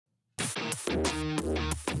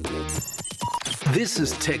This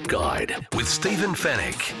is Tech Guide with Stephen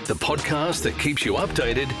Fennick, the podcast that keeps you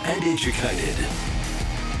updated and educated.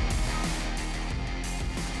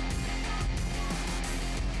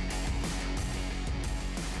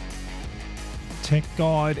 Tech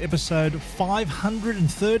Guide episode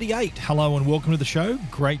 538. Hello and welcome to the show.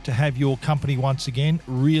 Great to have your company once again.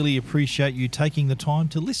 Really appreciate you taking the time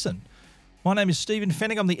to listen. My name is Stephen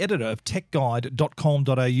Fennick. I'm the editor of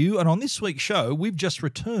techguide.com.au, and on this week's show, we've just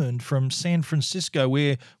returned from San Francisco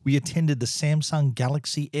where we attended the Samsung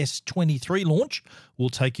Galaxy S23 launch. We'll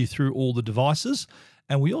take you through all the devices.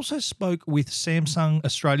 And we also spoke with Samsung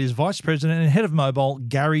Australia's Vice President and Head of Mobile,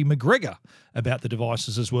 Gary McGregor, about the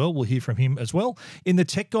devices as well. We'll hear from him as well. In the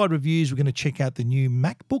Tech Guide reviews, we're going to check out the new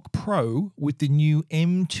MacBook Pro with the new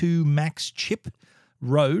M2 Max chip.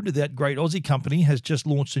 Rode, that great Aussie company, has just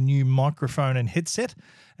launched a new microphone and headset,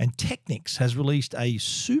 and Technics has released a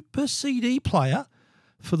super CD player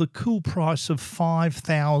for the cool price of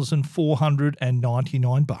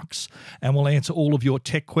 $5,499. And we'll answer all of your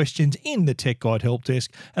tech questions in the Tech Guide Help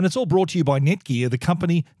Desk. And it's all brought to you by Netgear, the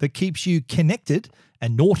company that keeps you connected,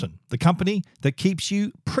 and Norton, the company that keeps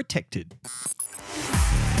you protected.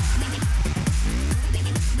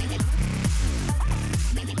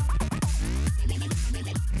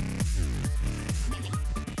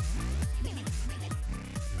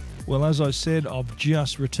 Well, as I said, I've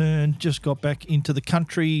just returned, just got back into the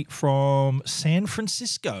country from San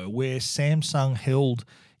Francisco, where Samsung held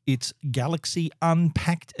its Galaxy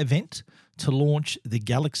Unpacked event to launch the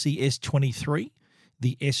Galaxy S23,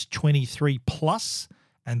 the S23 Plus,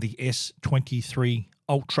 and the S23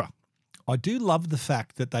 Ultra. I do love the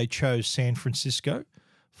fact that they chose San Francisco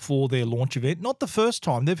for their launch event. Not the first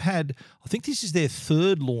time. They've had, I think this is their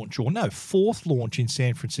fourth launch in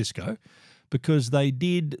San Francisco, because they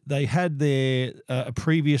had their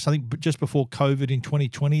previous, I think just before COVID in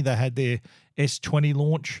 2020, they had their S20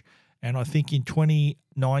 launch. And I think in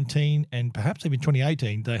 2019 and perhaps even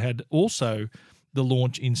 2018, they had also the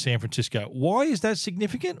launch in San Francisco. Why is that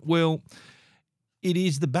significant? Well, it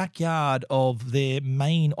is the backyard of their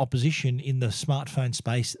main opposition in the smartphone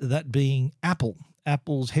space, that being Apple.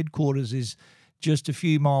 Apple's headquarters is just a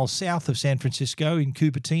few miles south of San Francisco in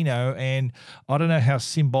Cupertino, and I don't know how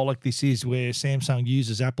symbolic this is where Samsung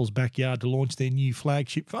uses Apple's backyard to launch their new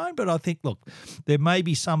flagship phone, but I think, look, there may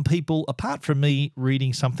be some people, apart from me,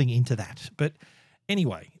 reading something into that. But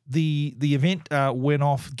anyway, the event went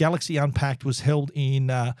off. Galaxy Unpacked was held in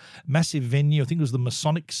a massive venue. I think it was the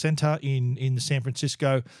Masonic Center in San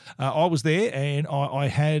Francisco. I was there, and I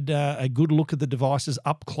had a good look at the devices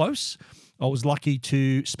up close. I was lucky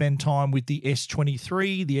to spend time with the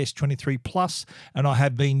S23, the S23 Plus, and I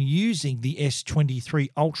have been using the S23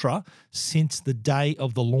 Ultra since the day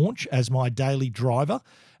of the launch as my daily driver,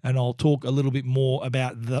 and I'll talk a little bit more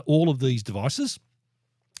about all of these devices.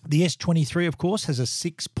 The S23, of course, has a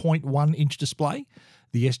 6.1-inch display.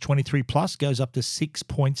 The S23 Plus goes up to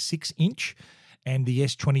 6.6-inch, and the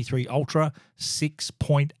S23 Ultra,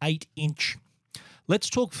 6.8-inch. Let's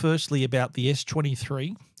talk firstly about the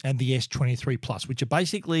S23 and the S23 Plus, which are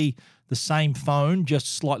basically the same phone,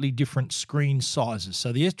 just slightly different screen sizes.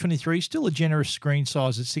 So the S23 is still a generous screen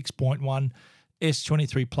size at 6.1.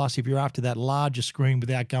 S23 Plus, if you're after that larger screen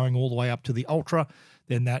without going all the way up to the Ultra,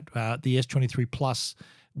 then the S23 Plus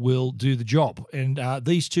will do the job. And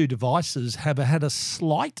these two devices have had a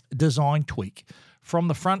slight design tweak. From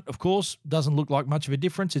the front, of course, doesn't look like much of a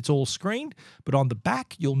difference. It's all screened. But on the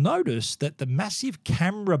back, you'll notice that the massive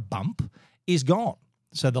camera bump is gone.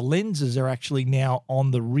 So the lenses are actually now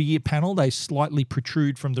on the rear panel. They slightly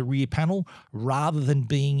protrude from the rear panel rather than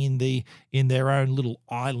being in their own little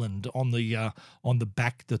island on the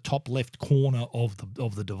back, the top left corner of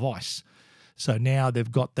the device. So now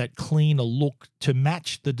they've got that cleaner look to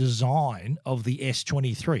match the design of the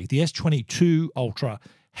S23. The S22 Ultra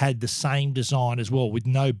had the same design as well with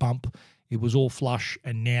no bump. It was all flush,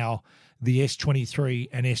 and now the S23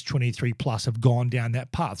 and S23 Plus have gone down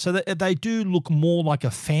that path. So they do look more like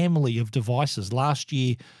a family of devices. Last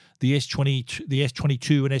year, the S22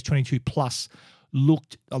 and S22 Plus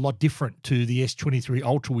looked a lot different to the S23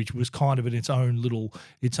 Ultra, which was kind of in its own little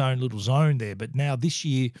zone there. But now this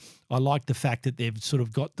year, I like the fact that they've sort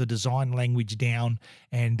of got the design language down,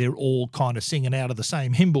 and they're all kind of singing out of the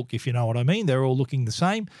same hymn book, if you know what I mean. They're all looking the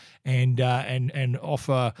same, and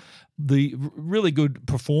offer the really good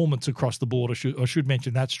performance across the board. I should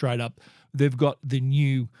mention that straight up. They've got the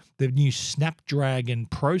new Snapdragon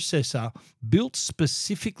processor built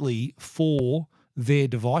specifically for their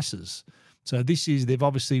devices. So they've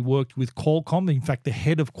obviously worked with Qualcomm. In fact, the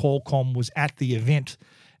head of Qualcomm was at the event,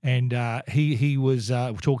 And he was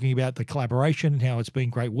talking about the collaboration and how it's been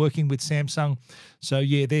great working with Samsung. So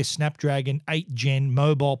yeah, their Snapdragon 8 Gen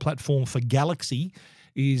mobile platform for Galaxy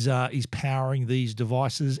is powering these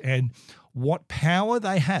devices, and what power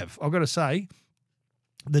they have. I've got to say,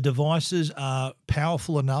 the devices are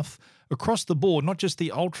powerful enough across the board, not just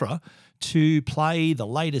the Ultra, to play the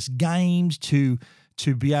latest games, to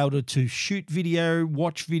be able to shoot video,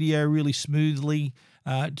 watch video really smoothly,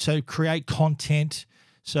 to create content.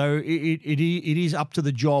 So it is up to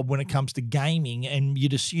the job when it comes to gaming, and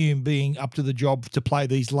you'd assume being up to the job to play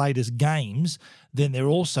these latest games, then they're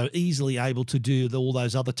also easily able to do all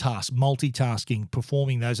those other tasks, multitasking,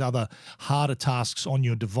 performing those other harder tasks on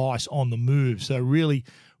your device on the move. So really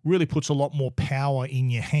puts a lot more power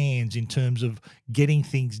in your hands in terms of getting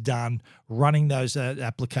things done, running those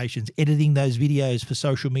applications, editing those videos for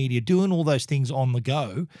social media, doing all those things on the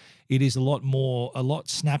go. It is a lot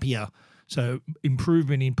snappier. So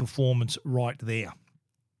improvement in performance right there.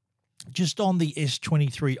 Just on the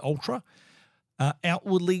S23 Ultra,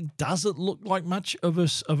 outwardly doesn't look like much of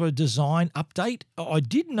a design update. I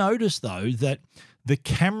did notice though that the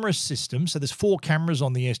camera system, so there's 4 cameras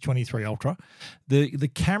on the S23 Ultra, the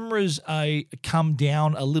cameras come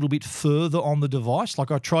down a little bit further on the device.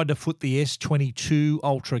 Like I tried to put the S22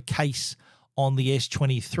 Ultra case on the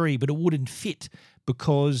S23, but it wouldn't fit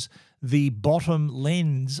because the bottom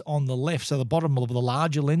lens on the left, so the bottom of the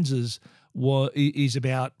larger lenses is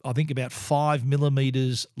about 5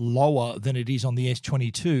 millimeters lower than it is on the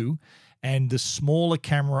S22, and the smaller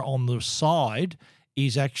camera on the side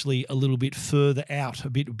is actually a little bit further out, a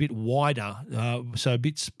bit wider, so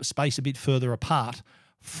space a bit further apart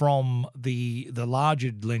from the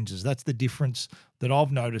larger lenses. That's the difference that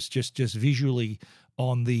I've noticed just visually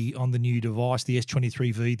on the new device, the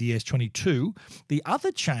S23V, the S22. The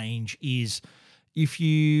other change is,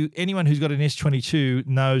 anyone who's got an S22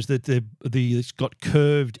 knows that it's got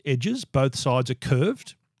curved edges. Both sides are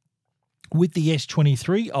curved. With the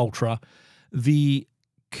S23 Ultra, the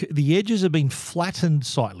edges have been flattened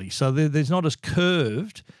slightly, so there's not as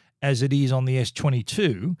curved as it is on the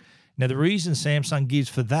S22. Now, the reason Samsung gives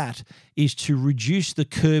for that is to reduce the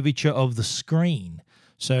curvature of the screen.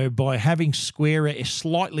 So by having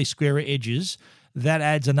slightly squarer edges, that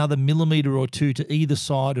adds another millimeter or two to either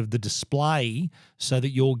side of the display so that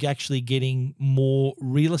you're actually getting more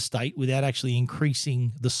real estate without actually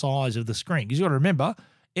increasing the size of the screen. Because you've got to remember,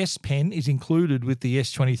 S Pen is included with the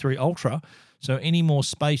S23 Ultra, so any more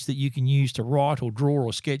space that you can use to write or draw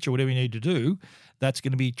or sketch or whatever you need to do, that's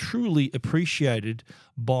going to be truly appreciated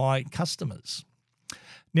by customers.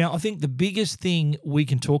 Now, I think the biggest thing we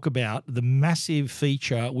can talk about, the massive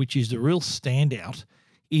feature, which is the real standout,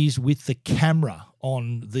 is with the camera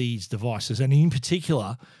on these devices, and in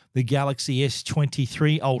particular, the Galaxy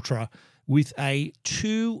S23 Ultra with a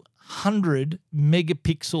 200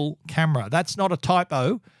 megapixel camera. That's not a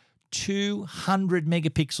typo, 200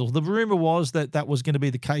 megapixels. The rumor was that was going to be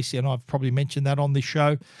the case, and I've probably mentioned that on this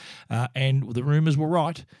show, and the rumors were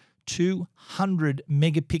right. 200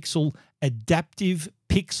 megapixel adaptive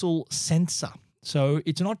pixel sensor. So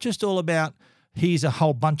it's not just all about here's a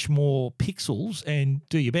whole bunch more pixels and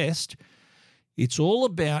do your best. It's all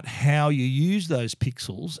about how you use those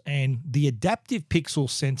pixels, and the adaptive pixel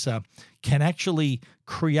sensor can actually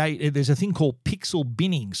create, there's a thing called pixel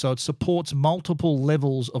binning, so it supports multiple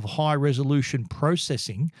levels of high resolution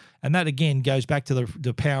processing, and that again goes back to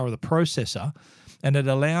the power of the processor, and it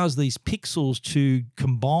allows these pixels to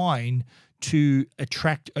combine to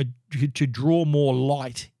to draw more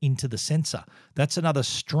light into the sensor. That's another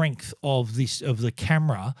strength of the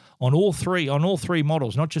camera on all three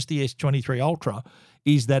models, not just the S23 Ultra,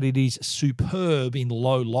 is that it is superb in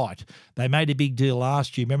low light. They made a big deal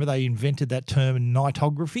last year. Remember they invented that term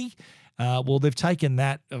nightography? Well, they've taken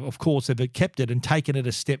that, of course, they've kept it and taken it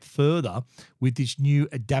a step further with this new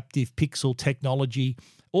adaptive pixel technology.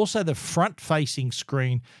 Also, the front-facing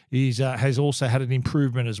screen has also had an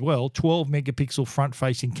improvement as well. 12 megapixel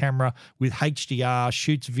front-facing camera with HDR,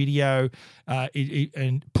 shoots video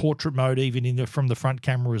and portrait mode even from the front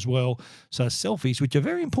camera as well. So selfies, which are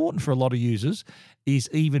very important for a lot of users, is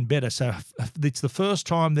even better. So it's the first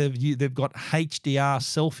time they've got HDR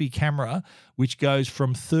selfie camera, which goes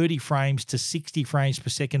from 30 frames to 60 frames per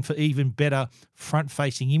second for even better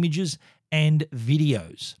front-facing images and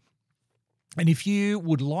videos. And if you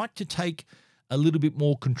would like to take a little bit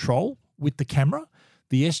more control with the camera,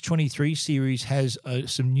 the S23 series has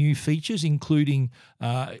some new features, including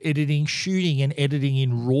shooting and editing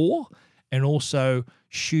in RAW, and also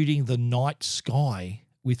shooting the night sky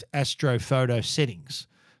with astrophoto settings.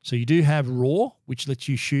 So you do have RAW, which lets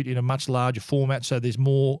you shoot in a much larger format, so there's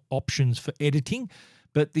more options for editing.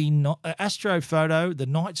 But the astrophoto, the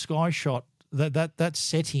night sky shot, that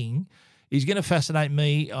setting is going to fascinate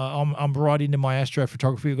me. I'm right into my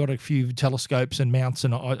astrophotography. I've got a few telescopes and mounts,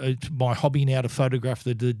 and it's my hobby now to photograph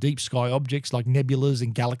the deep sky objects like nebulas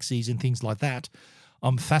and galaxies and things like that.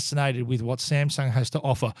 I'm fascinated with what Samsung has to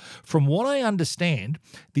offer. From what I understand,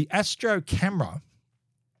 the Astro camera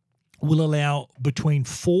will allow between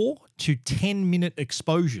 4 to 10-minute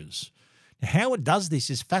exposures. How it does this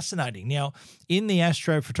is fascinating. Now, in the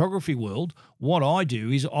astrophotography world, what I do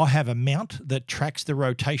is I have a mount that tracks the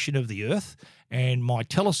rotation of the Earth, and my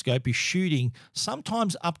telescope is shooting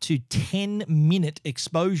sometimes up to 10-minute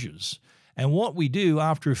exposures. And what we do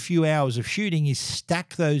after a few hours of shooting is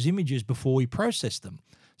stack those images before we process them.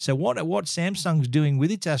 So what Samsung's doing with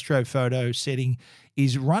its astrophoto setting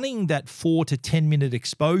is running that 4 to 10-minute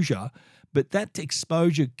exposure, but that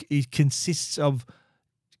exposure consists of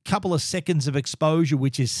couple of seconds of exposure,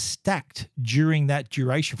 which is stacked during that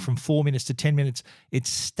duration from 4 minutes to 10 minutes. It's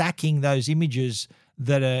stacking those images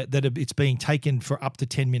it's being taken for up to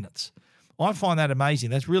 10 minutes. I find that amazing.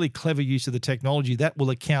 That's really clever use of the technology. That will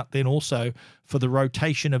account then also for the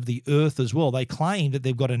rotation of the Earth as well. They claim that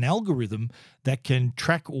they've got an algorithm that can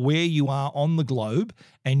track where you are on the globe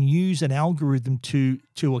and use an algorithm to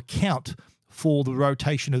account for the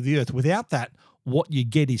rotation of the Earth. Without that, what you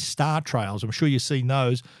get is star trails. I'm sure you've seen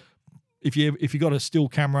those. If you got a still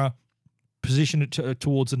camera, position it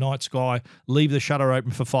towards the night sky, leave the shutter open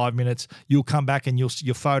for 5 minutes, you'll come back and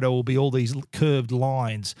your photo will be all these curved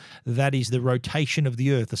lines. That is the rotation of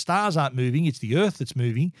the Earth. The stars aren't moving, it's the Earth that's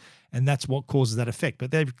moving, and that's what causes that effect. But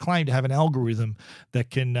they've claimed to have an algorithm that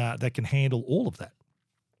can handle all of that.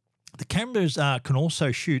 The cameras can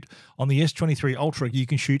also shoot on the S23 Ultra. You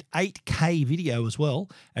can shoot 8K video as well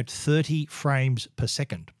at 30 frames per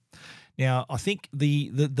second. Now, I think the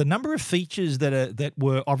number of features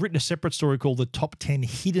I've written a separate story called the top 10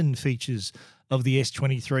 hidden features of the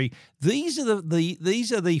S23. These are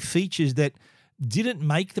the features that didn't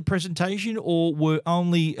make the presentation or were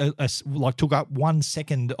only took up 1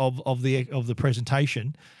 second of the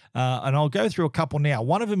presentation. And I'll go through a couple now.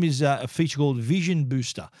 One of them is a feature called Vision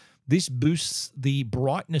Booster. This boosts the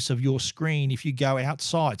brightness of your screen if you go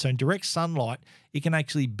outside. So in direct sunlight, it can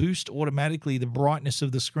actually boost automatically the brightness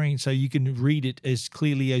of the screen so you can read it as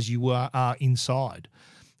clearly as you are inside.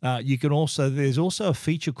 There's also a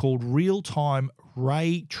feature called real-time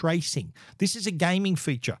ray tracing. This is a gaming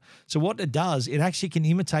feature. So what it does, it actually can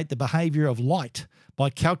imitate the behavior of light by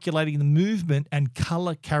calculating the movement and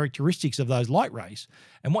color characteristics of those light rays.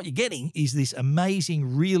 And what you're getting is this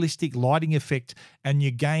amazing realistic lighting effect, and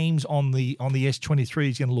your games on the S23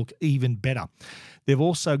 is going to look even better. They've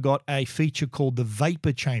also got a feature called the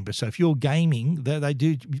vapor chamber. So if you're gaming, they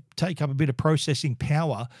do take up a bit of processing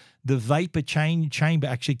power. The vapor chamber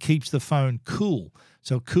actually keeps the phone cool.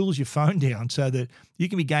 So it cools your phone down so that you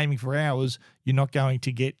can be gaming for hours. You're not going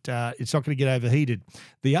to get, it's not going to get overheated.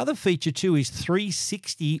 The other feature too is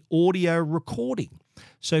 360 audio recording.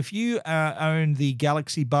 So if you own the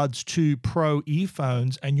Galaxy Buds 2 Pro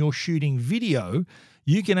earphones and you're shooting video,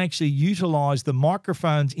 you can actually utilize the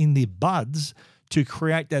microphones in the buds to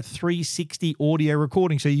create that 360 audio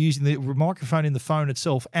recording. So you're using the microphone in the phone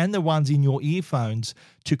itself and the ones in your earphones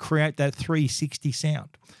to create that 360 sound.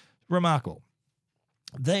 Remarkable.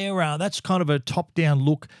 That's kind of a top-down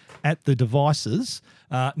look at the devices.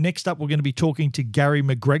 Next up, we're going to be talking to Gary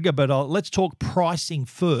McGregor, but let's talk pricing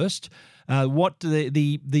first. What the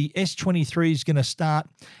S23 is going to start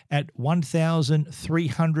at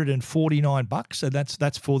 $1,349. So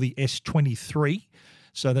that's for the S23.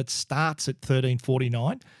 So that starts at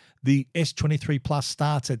 $1,349. The S23 Plus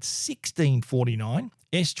starts at $1,649.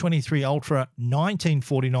 S23 Ultra,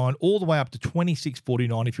 $1,949, all the way up to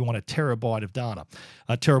 $2,649 if you want a terabyte of data,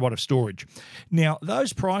 a terabyte of storage. Now,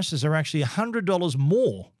 those prices are actually $100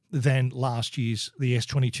 more than last year's the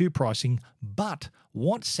S22 pricing, but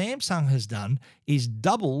what Samsung has done is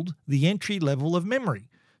doubled the entry level of memory.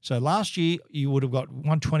 So last year you would have got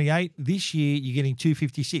 128. This year you're getting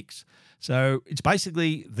 256. So it's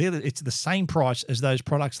basically it's the same price as those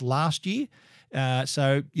products last year.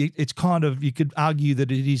 So it's kind of, you could argue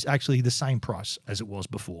that it is actually the same price as it was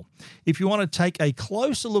before. If you want to take a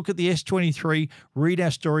closer look at the S23, read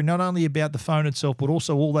our story not only about the phone itself, but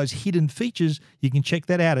also all those hidden features, you can check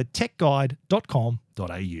that out at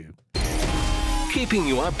techguide.com.au. Keeping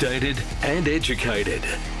you updated and educated.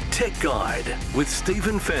 Tech Guide with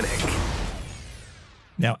Stephen Fennick.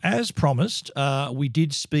 Now, as promised, we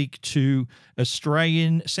did speak to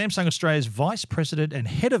Samsung Australia's Vice President and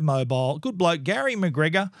Head of Mobile, good bloke, Gary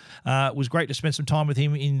McGregor. It was great to spend some time with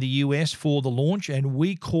him in the US for the launch, and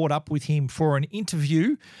we caught up with him for an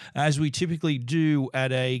interview, as we typically do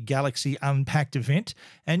at a Galaxy Unpacked event.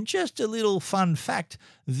 And just a little fun fact,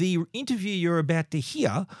 the interview you're about to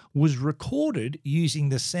hear was recorded using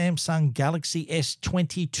the Samsung Galaxy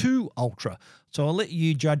S22 Ultra. So I'll let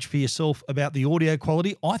you judge for yourself about the audio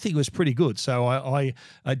quality. I think it was pretty good. So I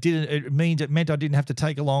didn't. It meant I didn't have to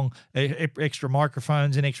take along extra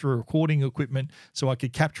microphones and extra recording equipment so I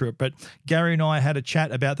could capture it. But Gary and I had a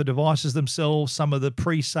chat about the devices themselves, some of the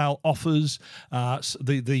pre-sale offers,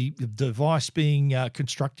 the device being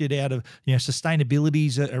constructed out of sustainability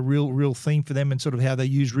is a real theme for them, and sort of how they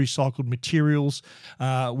use recycled materials.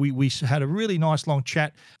 We had a really nice long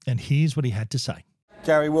chat, and here's what he had to say.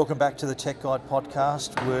 Gary, welcome back to the Tech Guide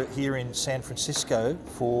podcast. We're here in San Francisco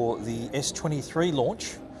for the S23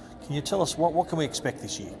 launch. Can you tell us what can we expect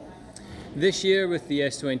this year? This year with the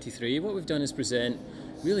S23, what we've done is present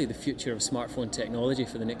really the future of smartphone technology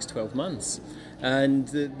for the next 12 months. And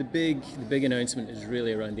the big announcement is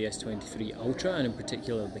really around the S23 Ultra, and in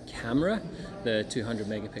particular the camera, the 200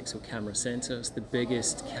 megapixel camera sensor. It's the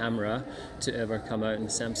biggest camera to ever come out in the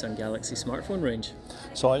Samsung Galaxy smartphone range.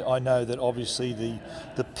 So I know that obviously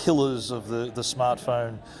the pillars of the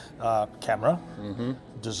smartphone camera,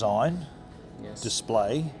 design, Yes.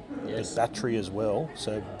 display, Yes. the battery as well.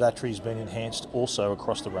 So battery's been enhanced also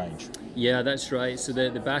across the range. Yeah, that's right. So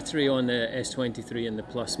the battery on the S23 and the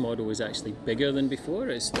Plus model is actually bigger than before.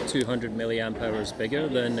 It's 200 milliamp hours bigger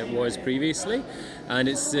than it was previously. And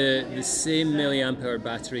it's the same milliamp hour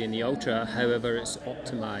battery in the Ultra, however it's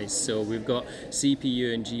optimized. So we've got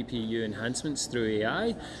CPU and GPU enhancements through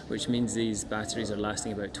AI, which means these batteries are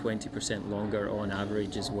lasting about 20% longer on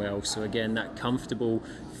average as well. So again, that comfortable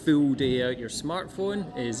full day out your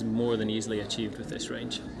smartphone is more than easily achieved with this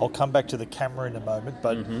range. I'll come back to the camera in a moment,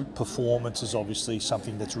 but performance is obviously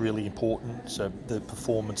something that's really important. So the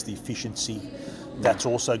performance, the efficiency, that's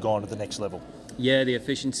also gone to the next level. Yeah, the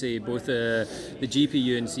efficiency, both the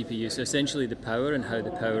GPU and CPU, so essentially the power and how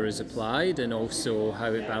the power is applied, and also how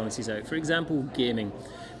it balances out. For example, gaming.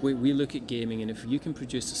 We look at gaming, and if you can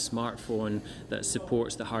produce a smartphone that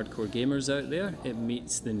supports the hardcore gamers out there, it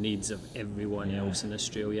meets the needs of everyone else in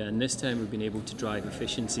Australia. And this time we've been able to drive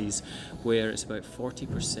efficiencies where it's about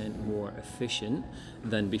 40% more efficient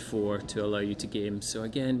than before to allow you to game. So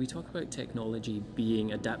again, we talk about technology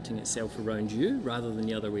adapting itself around you rather than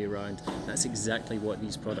the other way around. That's exactly what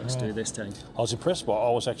these products do this time. I was impressed by. I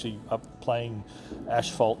was actually playing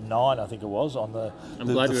Asphalt 9, I think it was, on the I'm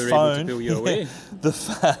glad the we were phone. able to pull you away.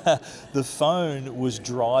 The phone was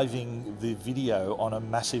driving the video on a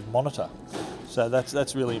massive monitor. So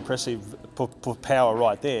that's really impressive for power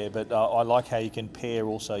right there. But I like how you can pair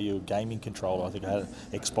also your gaming controller. I think I had an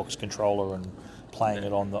Xbox controller and playing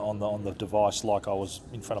it on the device like I was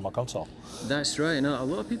in front of my console. That's right. Now, a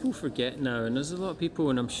lot of people forget now, and there's a lot of people,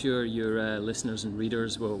 and I'm sure your listeners and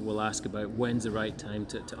readers will ask about when's the right time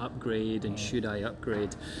to upgrade and should I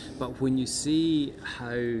upgrade. But when you see how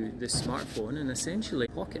the smartphone and essentially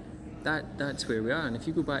pocket, that's where we are. And if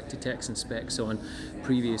you go back to text and specs on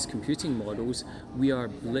previous computing models, we are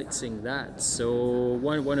blitzing that. So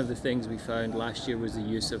one of the things we found last year was the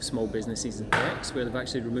use of small businesses and techs, where they've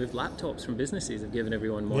actually removed laptops from businesses. They've given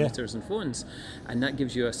everyone monitors and phones, and that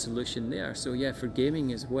gives you a solution there. So yeah, for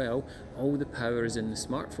gaming as well, all the power is in the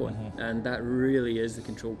smartphone, and that really is the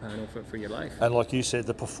control panel for your life. And like you said,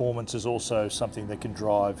 the performance is also something that can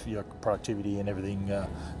drive your productivity and everything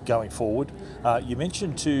going forward. You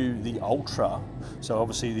mentioned too the Ultra, so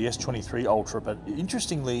obviously the S23 Ultra, but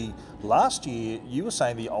interestingly, last year you were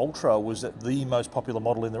saying the Ultra was the most popular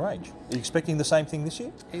model in the range. Are you expecting the same thing this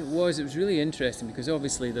year? It was really interesting because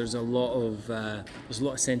obviously there's a lot of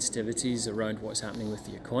sensitivities around what's happening with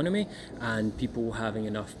the economy and people having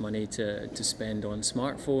enough money to spend on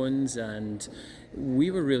smartphones, and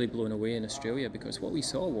we were really blown away in Australia because what we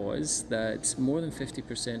saw was that more than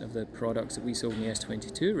 50% of the products that we sold in the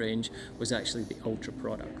S22 range was actually the Ultra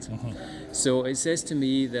product. So it says to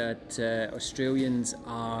me that Australians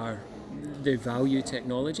they value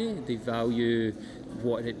technology, they value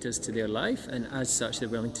what it does to their life, and as such they're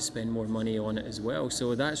willing to spend more money on it as well.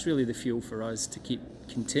 So that's really the fuel for us to keep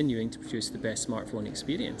continuing to produce the best smartphone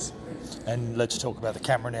experience. And let's talk about the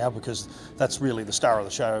camera now, because that's really the star of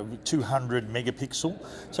the show, 200 megapixel.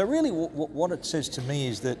 So really what it says to me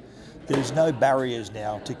is that there's no barriers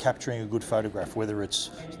now to capturing a good photograph, whether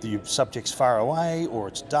it's the subject's far away or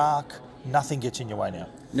it's dark, nothing gets in your way now.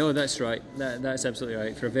 No, that's right. That's absolutely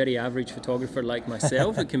right. For a very average photographer like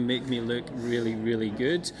myself, it can make me look really, really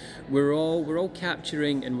good. We're all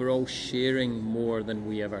capturing and we're all sharing more than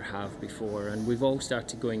we ever have before, and we've all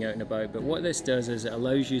started going out and about. But what this does is it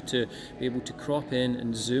allows you to be able to crop in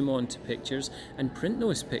and zoom onto pictures and print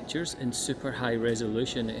those pictures in super high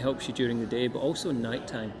resolution. It helps you during the day, but also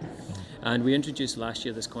nighttime. And we introduced last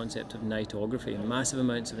year this concept of nightography, and massive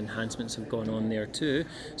amounts of enhancements have gone on there too.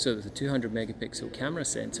 So with the 200 megapixel camera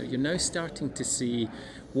sensor, you're now starting to see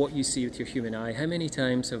what you see with your human eye. How many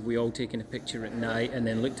times have we all taken a picture at night and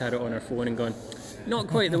then looked at it on our phone and gone, not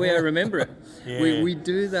quite the way I remember it? Yeah. We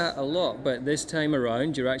do that a lot, but this time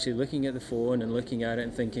around you're actually looking at the phone and looking at it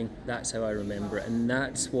and thinking, that's how I remember it. And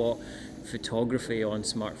that's what photography on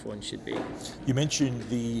smartphones should be. You mentioned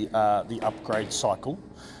the upgrade cycle.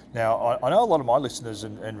 Now, I know a lot of my listeners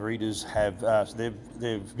and readers have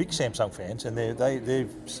they're big Samsung fans, and they've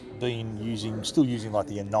been still using like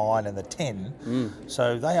the 9 and the 10.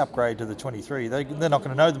 So they upgrade to the 23. They're not going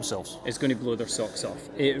to know themselves. It's going to blow their socks off.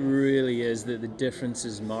 It really is. That the difference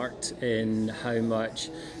is marked in how much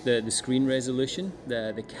the screen resolution,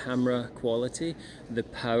 the camera quality, the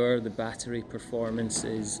power, the battery performance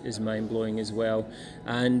is mind-blowing as well.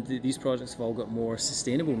 And these products have all got more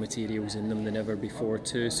sustainable materials in them than ever before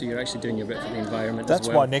too. So you're actually doing your bit for the environment That's as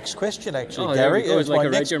well. my next question, actually, Oh, Gary. it was my like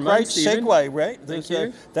next great segue, right? Thank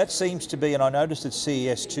you. That seems to be, and I noticed at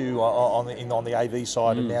CES too on the AV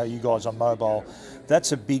side, and now you guys on mobile.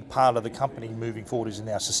 That's a big part of the company moving forward, is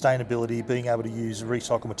now sustainability, being able to use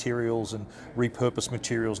recycled materials and repurposed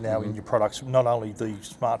materials now in your products, not only the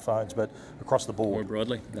smartphones but across the board. More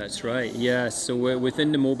broadly, that's right. Yeah, so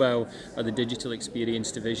within the mobile or the digital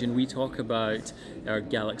experience division, we talk about our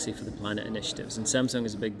Galaxy for the Planet initiatives, and Samsung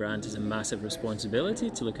as a big brand has a massive responsibility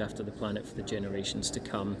to look after the planet for the generations to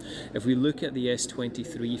come. If we look at the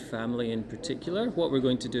S23 family in particular, what we're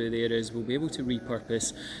going to do there is we'll be able to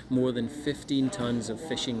repurpose more than 15 tons of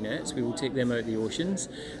fishing nets. We will take them out of the oceans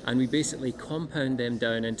and we basically compound them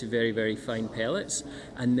down into very, very fine pellets,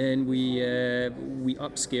 and then we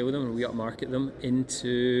upscale them, or we upmarket them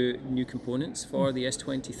into new components for the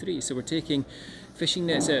S23. So we're taking fishing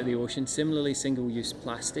nets out of the ocean. Similarly, single-use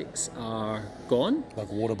plastics are gone.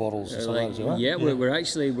 Like water bottles and stuff like that, right? Yeah,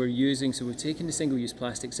 we're using, so we've taken the single-use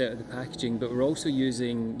plastics out of the packaging, but we're also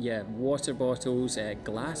using water bottles,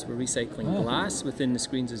 glass. We're recycling glass within the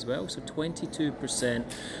screens as well. So 22%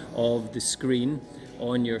 of the screen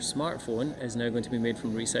on your smartphone is now going to be made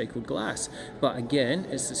from recycled glass. But again,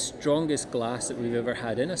 it's the strongest glass that we've ever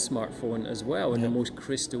had in a smartphone as well, and the most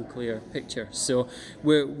crystal clear picture. So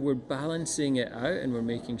we're balancing it out, and we're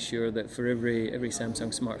making sure that for every Samsung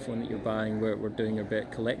smartphone that you're buying, we're doing our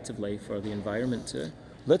bit collectively for the environment too.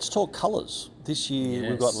 Let's talk colours. This year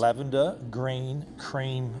we've got lavender, green,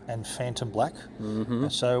 cream, and phantom black.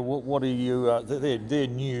 So what are you? They're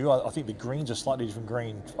new. I think the greens are slightly different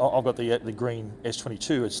green. I've got the green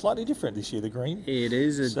S22. It's slightly different this year. The green. It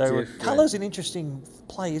is a different. Colour's an interesting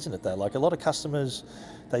play, isn't it? Though, like a lot of customers,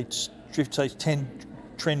 they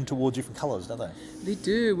trend towards different colours, don't they? They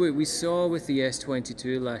do. We saw with the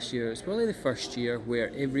S22 last year, it's probably the first year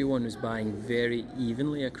where everyone was buying very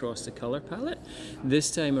evenly across the colour palette.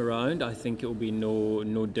 This time around, I think it will be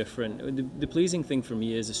no different. The pleasing thing for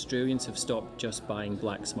me is Australians have stopped just buying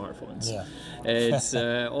black smartphones. Yeah. It's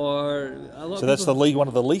or a lot. So that's one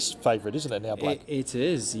of the least favourite, isn't it now? Black. It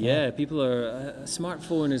is. Yeah. People are. A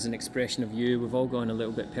smartphone is an expression of you. We've all gone a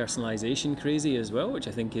little bit personalisation crazy as well, which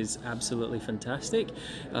I think is absolutely fantastic.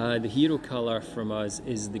 The hero colour from us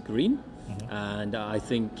is the green, and I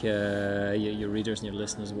think your readers and your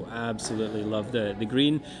listeners will absolutely love the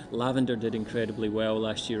green. Lavender did incredibly well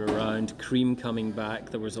last year around. Cream coming back,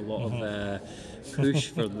 there was a lot of push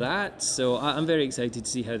for that, so I'm very excited to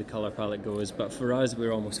see how the colour palette goes, but for us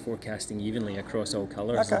we're almost forecasting evenly across all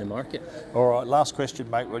colours in the market. All right, last question,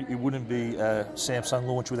 mate. Well, it wouldn't be a Samsung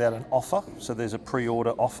launch without an offer, so there's a pre-order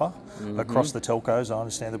offer across the telcos. I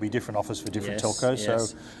understand there'll be different offers for different telcos,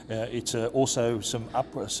 so it's also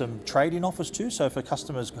some trade-in offers too, so if a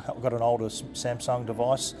customer's got an older Samsung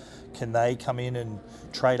device, can they come in and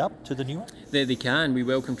trade up to the new one? They can. We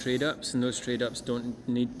welcome trade-ups, and those trade-ups don't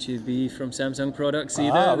need to be from Samsung products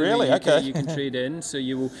either. Really? You can trade in. So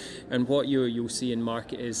you will, and what you'll see in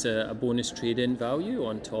market is a bonus trade-in value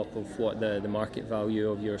on top of what the market value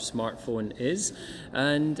of your smartphone is.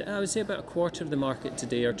 And I would say about a quarter of the market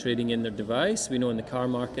today are trading in their device. We know in the car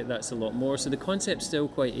market that's a lot more. So the concept's still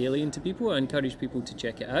quite alien to people. I encourage people to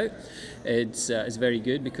check it out. It's very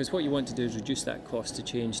good, because what you want to do is reduce that cost to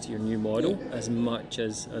change to your new model as much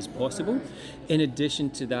as possible. In addition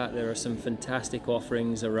to that, there are some fantastic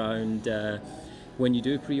offerings around When you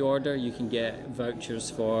do pre-order, you can get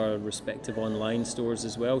vouchers for respective online stores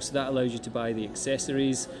as well. So that allows you to buy the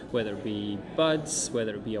accessories, whether it be buds,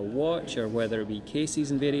 whether it be a watch, or whether it be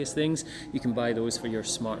cases and various things. You can buy those for your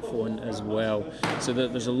smartphone as well. So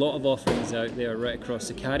there's a lot of offerings out there right across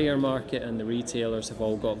the carrier market, and the retailers have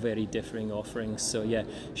all got very differing offerings. So yeah,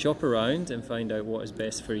 shop around and find out what is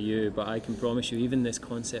best for you. But I can promise you, even this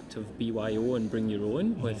concept of BYO and bring your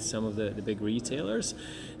own with some of the big retailers,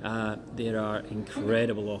 there are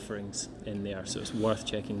incredible offerings in there, so it's worth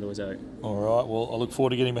checking those out. All right, well, I look forward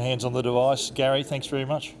to getting my hands on the device. Gary, thanks very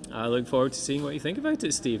much. I look forward to seeing what you think about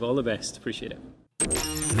it, Steve. All the best. Appreciate it.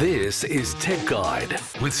 This is Tech Guide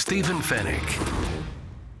with Stephen Fennick.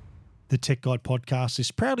 The Tech Guide podcast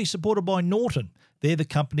is proudly supported by Norton. They're the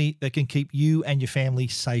company that can keep you and your family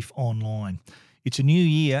safe online. It's a new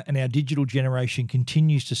year and our digital generation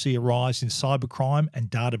continues to see a rise in cybercrime and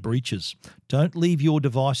data breaches. Don't leave your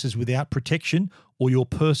devices without protection or your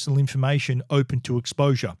personal information open to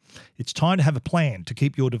exposure. It's time to have a plan to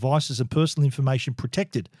keep your devices and personal information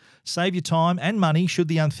protected. Save your time and money should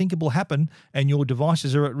the unthinkable happen and your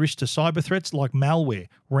devices are at risk to cyber threats like malware,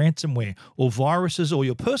 ransomware, or viruses, or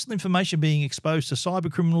your personal information being exposed to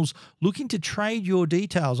cyber criminals looking to trade your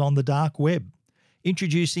details on the dark web.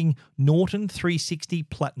 Introducing Norton 360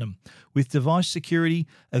 Platinum. With device security,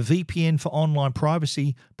 a VPN for online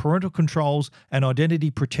privacy, parental controls, and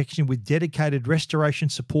identity protection with dedicated restoration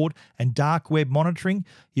support and dark web monitoring,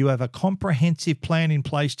 you have a comprehensive plan in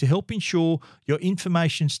place to help ensure your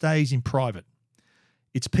information stays in private.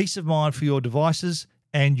 It's peace of mind for your devices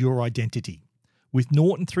and your identity. With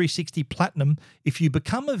Norton 360 Platinum, if you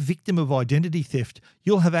become a victim of identity theft,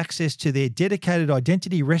 you'll have access to their dedicated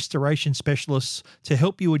identity restoration specialists to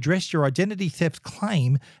help you address your identity theft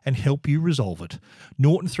claim and help you resolve it.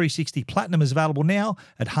 Norton 360 Platinum is available now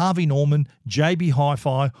at Harvey Norman, JB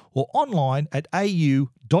Hi-Fi, or online at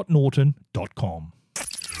au.norton.com.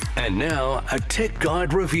 And now, a Tech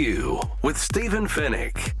Guide review with Stephen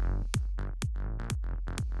Fennick.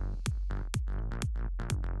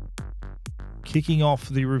 Kicking off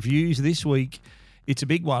the reviews this week, it's a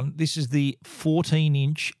big one. This is the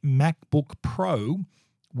 14-inch MacBook Pro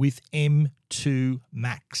with M2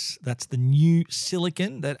 Max. That's the new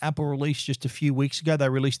silicon that Apple released just a few weeks ago. They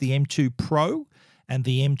released the M2 Pro and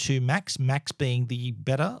the M2 Max, Max being the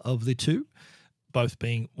better of the two, both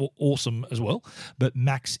being awesome as well. But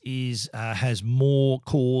Max has more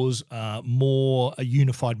cores, more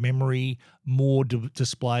unified memory, more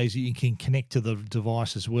displays that you can connect to the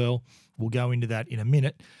device as well. We'll go into that in a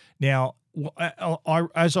minute. Now,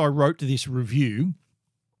 as I wrote this review,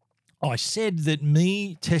 I said that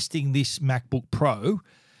me testing this MacBook Pro,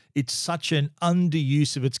 it's such an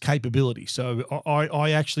underuse of its capability. So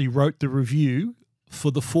I actually wrote the review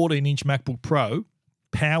for the 14-inch MacBook Pro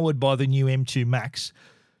powered by the new M2 Max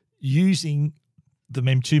using the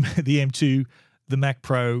Mac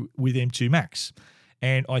Pro with M2 Max.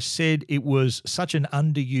 And I said it was such an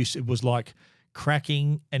underuse, it was like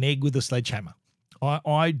cracking an egg with a sledgehammer.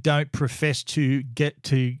 I don't profess to get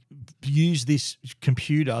to use this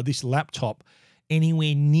computer, this laptop,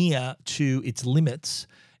 anywhere near to its limits.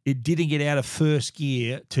 It didn't get out of first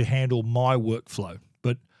gear to handle my workflow.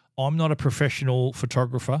 But I'm not a professional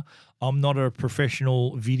photographer. I'm not a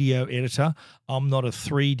professional video editor. I'm not a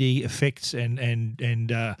 3D effects and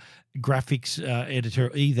graphics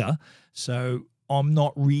editor either. So I'm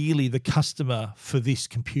not really the customer for this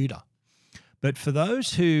computer. But for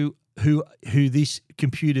those who this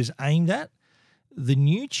computer's aimed at, the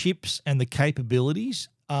new chips and the capabilities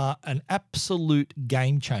are an absolute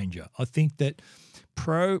game changer. I think that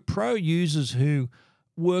pro users who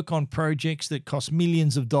work on projects that cost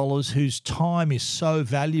millions of dollars, whose time is so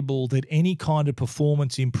valuable that any kind of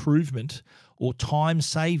performance improvement or time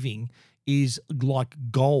saving is like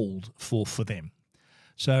gold for them.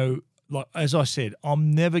 So, like, as I said,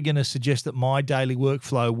 I'm never going to suggest that my daily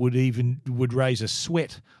workflow would raise a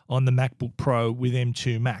sweat on the MacBook Pro with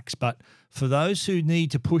M2 Max. But for those who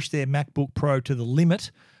need to push their MacBook Pro to the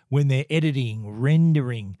limit when they're editing,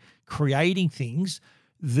 rendering, creating things,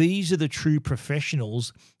 these are the true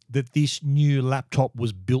professionals that this new laptop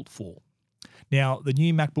was built for. Now, the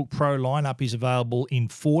new MacBook Pro lineup is available in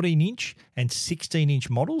 14-inch and 16-inch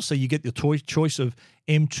models. So you get the choice of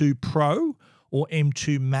M2 Pro or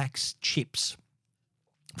M2 Max chips.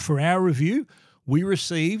 For our review, we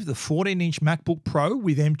received the 14-inch MacBook Pro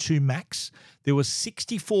with M2 Max. There was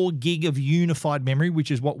 64 gig of unified memory, which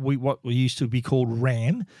is what we used to be called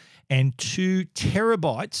RAM, and 2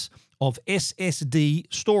 terabytes of SSD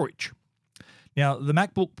storage. Now, the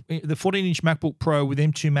 14-inch MacBook Pro with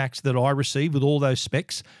M2 Max that I received with all those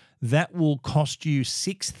specs, that will cost you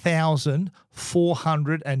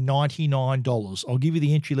 $6,499. I'll give you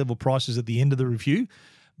the entry-level prices at the end of the review,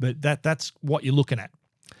 but that's what you're looking at.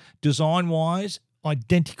 Design-wise,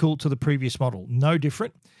 identical to the previous model, no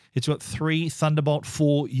different. It's got 3 Thunderbolt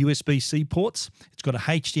 4 USB-C ports. It's got a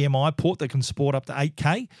HDMI port that can support up to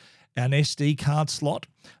 8K, an SD card slot,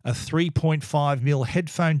 a 3.5mm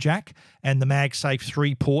headphone jack, and the MagSafe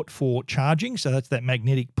 3 port for charging. So that's that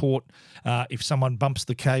magnetic port. If someone bumps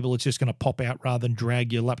the cable, it's just going to pop out rather than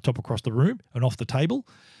drag your laptop across the room and off the table.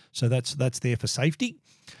 So that's there for safety.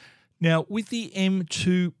 Now, with the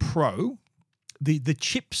M2 Pro, the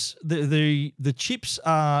chips the chips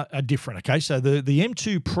are different. Okay, so the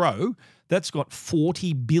M2 Pro, that's got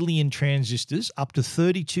 40 billion transistors, up to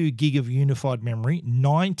 32 gig of unified memory,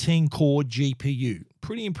 19 core GPU.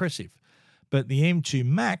 Pretty impressive. But the M2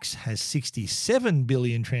 Max has 67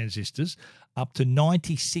 billion transistors, up to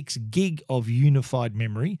 96 gig of unified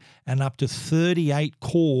memory, and up to 38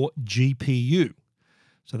 core GPU.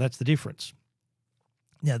 So that's the difference.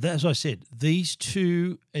 Now, as I said, these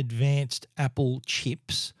 2 advanced Apple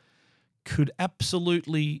chips could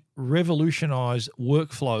absolutely revolutionize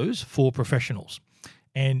workflows for professionals.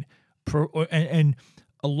 And a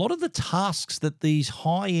lot of the tasks that these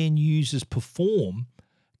high-end users perform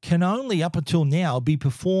can only, up until now, be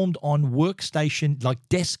performed on workstation, like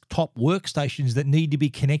desktop workstations that need to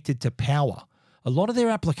be connected to power. A lot of their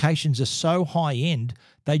applications are so high-end,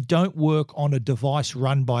 they don't work on a device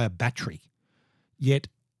run by a battery. Yet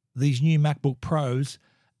these new MacBook Pros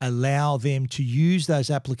allow them to use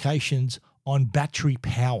those applications on battery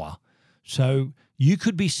power. So you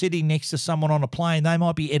could be sitting next to someone on a plane. They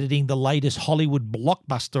might be editing the latest Hollywood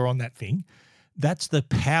blockbuster on that thing. That's the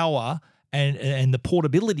power and the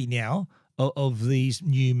portability now of these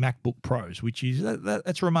new MacBook Pros, which is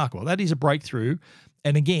that's remarkable. That is a breakthrough.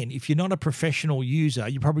 And again, if you're not a professional user,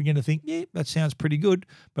 you're probably going to think, yeah, that sounds pretty good.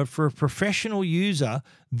 But for a professional user,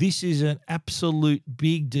 this is an absolute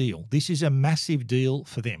big deal. This is a massive deal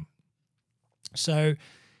for them. So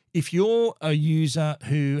if you're a user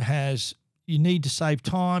you need to save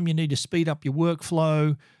time, you need to speed up your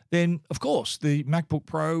workflow, then of course the MacBook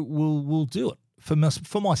Pro will do it. For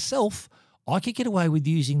myself, I could get away with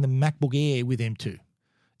using the MacBook Air with M2.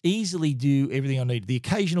 Easily do everything I need. The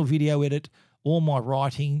occasional video edit, all my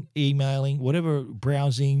writing, emailing, whatever,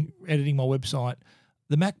 browsing, editing my website,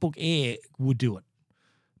 the MacBook Air would do it.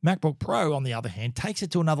 MacBook Pro, on the other hand, takes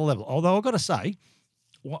it to another level. Although I've got to say,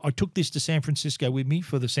 I took this to San Francisco with me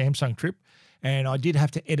for the Samsung trip, and I did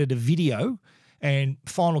have to edit a video, and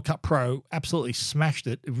Final Cut Pro absolutely smashed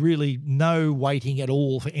it. Really no waiting at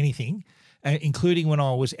all for anything, including when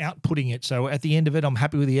I was outputting it. So at the end of it, I'm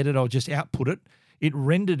happy with the edit. I'll just output it. It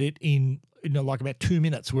rendered it in like about 2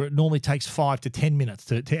 minutes, where it normally takes 5 to 10 minutes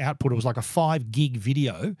to output. It was like a 5 gig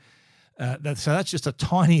video. So that's just a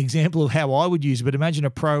tiny example of how I would use it. But imagine a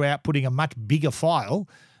pro outputting a much bigger file,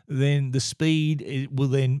 then the speed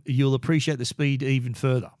you'll appreciate the speed even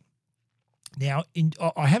further. Now,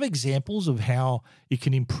 I have examples of how it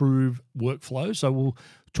can improve workflow. So we'll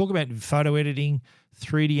talk about photo editing,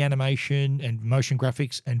 3D animation, and motion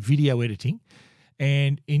graphics, and video editing.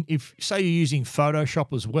 And if say you're using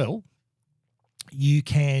Photoshop as well, you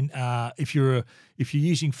can if you're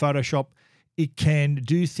using Photoshop, it can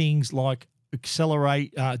do things like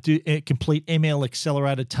accelerate, complete ML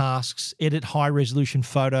accelerated tasks, edit high resolution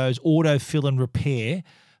photos, autofill and repair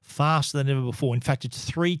faster than ever before. In fact, it's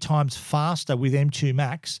 3 times faster with M2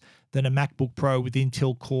 Max than a MacBook Pro with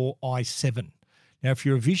Intel Core i7. Now, if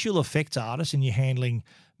you're a visual effects artist and you're handling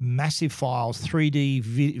massive files, 3D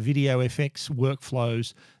video effects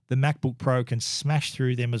workflows, the MacBook Pro can smash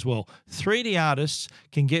through them as well. 3D artists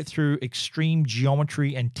can get through extreme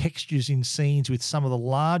geometry and textures in scenes with some of the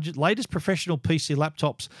latest professional PC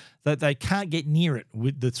laptops that they can't get near it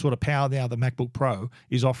with the sort of power now the MacBook Pro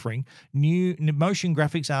is offering. New motion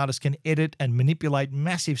graphics artists can edit and manipulate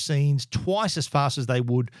massive scenes twice as fast as they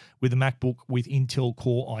would with a MacBook with Intel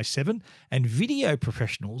Core i7. And video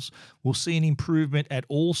professionals will see an improvement at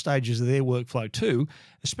all stages of their workflow too,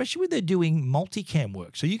 especially when they're doing multicam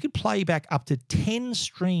work. So you can play back up to 10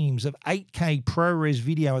 streams of 8K ProRes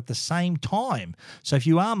video at the same time. So if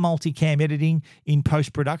you are multicam editing in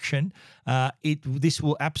post-production, this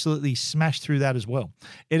will absolutely smash through that as well.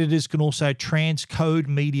 Editors can also transcode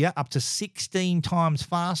media up to 16 times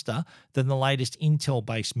faster than the latest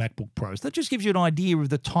Intel-based MacBook Pros. That just gives you an idea of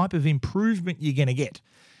the type of improvement you're going to get.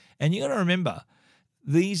 And you got to remember,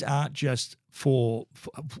 these aren't just for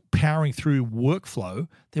powering through workflow,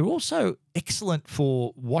 they're also excellent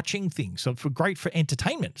for watching things. So great for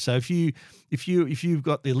entertainment. So if you've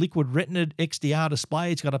got the Liquid Retina XDR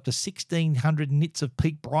display, it's got up to 1600 nits of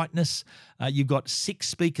peak brightness. You've got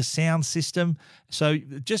 6-speaker sound system. So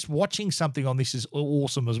just watching something on this is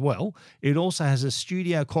awesome as well. It also has a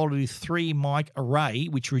studio quality 3 mic array,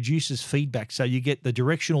 which reduces feedback. So you get the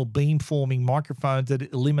directional beam forming microphones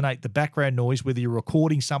that eliminate the background noise, whether you're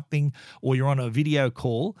recording something or you're on a video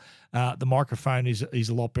call. The microphone is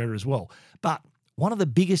a lot better as well. But one of the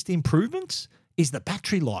biggest improvements is the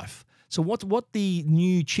battery life. So what the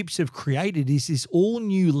new chips have created is this all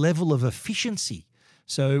new level of efficiency.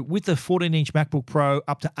 So with the 14-inch MacBook Pro,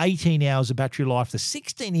 up to 18 hours of battery life. The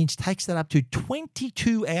 16-inch takes that up to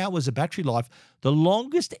 22 hours of battery life, the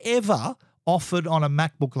longest ever offered on a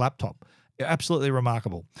MacBook laptop. Absolutely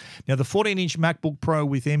remarkable. Now, the 14-inch MacBook Pro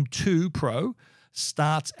with M2 Pro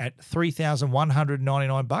starts at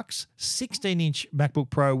 $3,199. 16-inch MacBook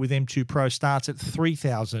Pro with M2 Pro starts at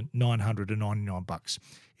 $3,999.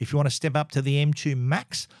 If you want to step up to the M2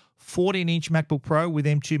 Max, 14-inch MacBook Pro with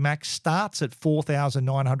M2 Max starts at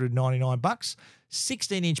 $4,999.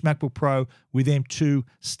 16-inch MacBook Pro with M2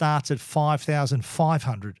 starts at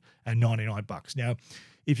 $5,599. Now,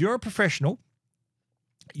 if you're a professional,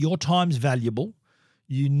 your time's valuable.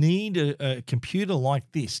 You need a computer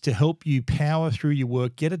like this to help you power through your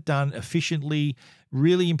work, get it done efficiently,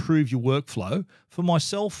 really improve your workflow. For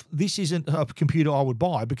myself, this isn't a computer I would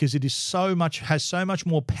buy because it has so much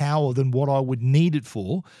more power than what I would need it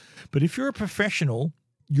for. But if you're a professional,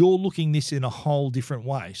 you're looking this in a whole different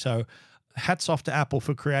way. So hats off to Apple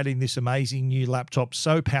for creating this amazing new laptop,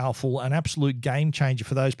 so powerful, an absolute game changer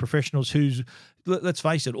for those professionals who's, let's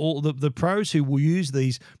face it, all the pros who will use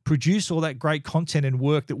these produce all that great content and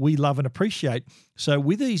work that we love and appreciate. So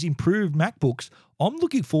with these improved MacBooks, I'm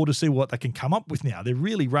looking forward to see what they can come up with now. They've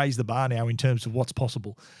really raised the bar now in terms of what's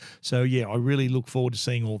possible. So yeah, I really look forward to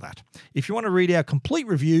seeing all that. If you want to read our complete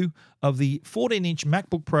review of the 14-inch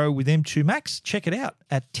MacBook Pro with M2 Max, check it out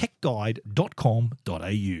at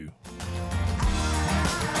techguide.com.au.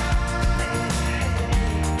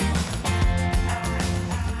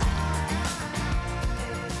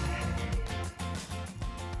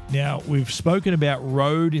 Now, we've spoken about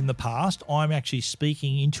Rode in the past. I'm actually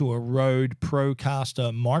speaking into a Rode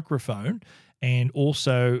Procaster microphone and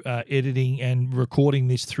also editing and recording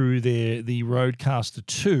this through the Rodecaster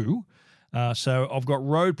 2. So I've got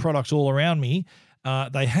Rode products all around me.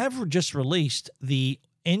 They have just released the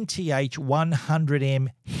NTH 100M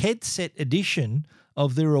headset edition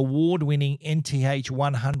of their award-winning NTH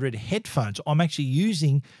 100 headphones. I'm actually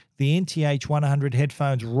using the NTH 100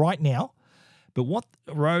 headphones right now. But what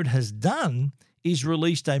Rode has done is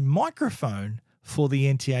released a microphone for the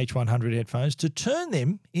NTH 100 headphones to turn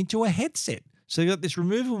them into a headset. So you've got this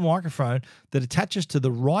removable microphone that attaches to the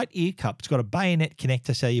right ear cup. It's got a bayonet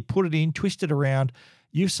connector, so you put it in, twist it around,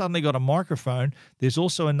 you've suddenly got a microphone. There's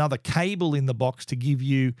also another cable in the box to give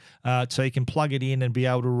you, so you can plug it in and be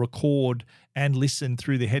able to record and listen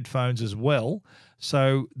through the headphones as well.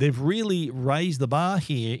 So they've really raised the bar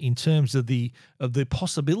here in terms of the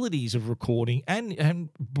possibilities of recording and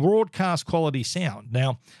broadcast quality sound.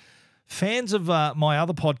 Now, fans of my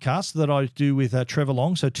other podcasts that I do with Trevor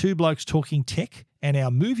Long, so Two Blokes Talking Tech, and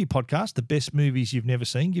our movie podcast, The Best Movies You've Never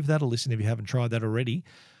Seen, give that a listen if you haven't tried that already.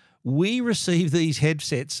 We received these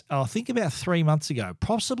headsets, I think about 3 months ago,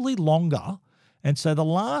 possibly longer. And so the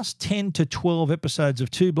last 10 to 12 episodes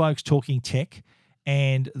of Two Blokes Talking Tech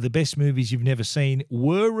and The Best Movies You've Never Seen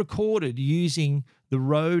were recorded using the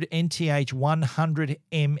Rode NTH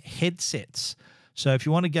 100M headsets. So if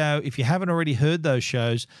you want to go, if you haven't already heard those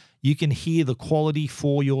shows, you can hear the quality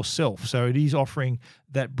for yourself. So it is offering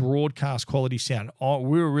that broadcast quality sound.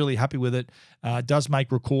 We were really happy with it. It does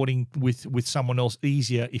make recording with someone else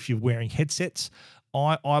easier if you're wearing headsets.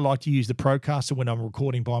 I like to use the Procaster when I'm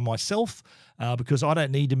recording by myself because I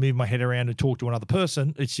don't need to move my head around and talk to another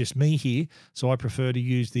person. It's just me here, so I prefer to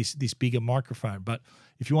use this bigger microphone. But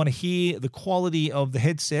if you want to hear the quality of the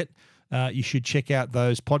headset, you should check out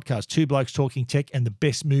those podcasts, Two Blokes Talking Tech and The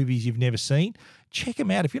Best Movies You've Never Seen. Check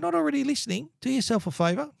them out. If you're not already listening, do yourself a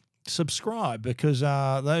favor, subscribe, because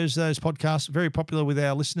those podcasts are very popular with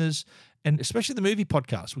our listeners, and especially the movie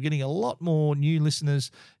podcasts. We're getting a lot more new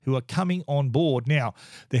listeners who are coming on board. Now,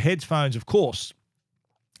 the headphones, of course,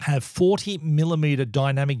 have 40mm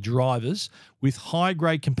dynamic drivers with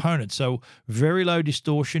high-grade components, so very low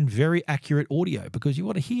distortion, very accurate audio, because you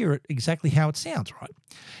want to hear it exactly how it sounds, right?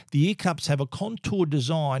 The ear cups have a contoured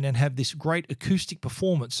design and have this great acoustic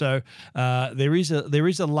performance, so there is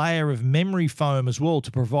a layer of memory foam as well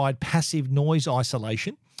to provide passive noise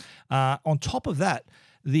isolation. On top of that,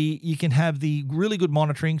 you can have the really good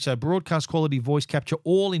monitoring, so broadcast quality voice capture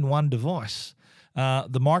all in one device.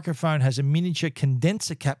 The microphone has a miniature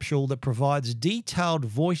condenser capsule that provides detailed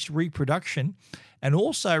voice reproduction and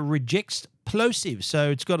also rejects plosives.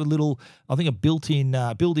 So it's got a little, I think, a built-in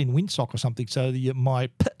windsock or something, so my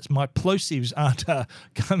plosives aren't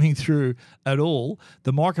coming through at all.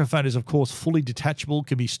 The microphone is, of course, fully detachable,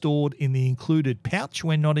 can be stored in the included pouch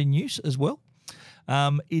when not in use as well.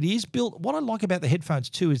 It is built. What I like about the headphones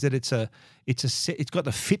too is that it's got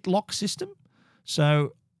the fit lock system.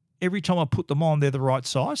 So every time I put them on, they're the right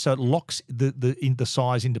size, so it locks the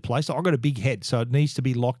size into place. So I've got a big head, so it needs to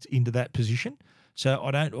be locked into that position. So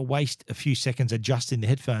I don't waste a few seconds adjusting the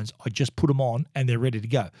headphones. I just put them on and they're ready to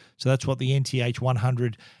go. So that's what the NTH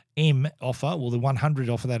 100M offer, well, the 100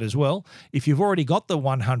 offer that as well. If you've already got the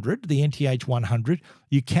 100, the NTH 100,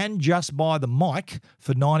 you can just buy the mic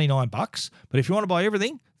for $99. But if you want to buy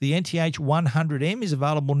everything, the NTH 100M is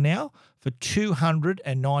available now for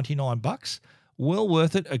 $299. Well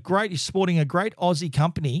worth it. Sporting a great Aussie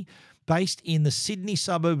company based in the Sydney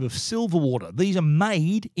suburb of Silverwater. These are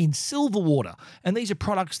made in Silverwater, and these are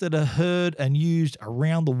products that are heard and used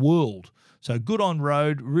around the world. So good on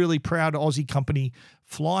road, really proud Aussie company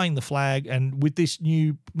flying the flag. And with this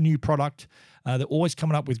new product, they're always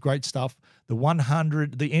coming up with great stuff. The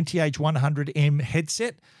NTH 100M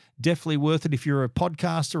headset, definitely worth it if you're a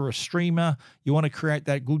podcaster or a streamer. You want to create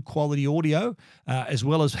that good quality audio, as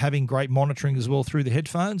well as having great monitoring as well through the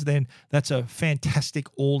headphones, then that's a fantastic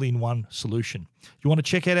all-in-one solution. If you want to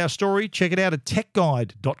check out our story, check it out at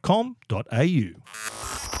techguide.com.au.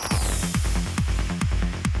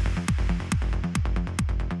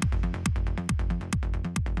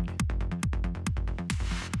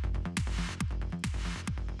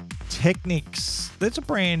 Technics. That's a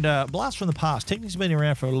brand, blast from the past. Technics has been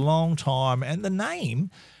around for a long time, and the name,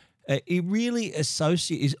 it really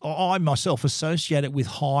I myself associate it with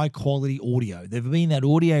high quality audio. They've been that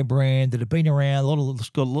audio brand that have been around. It's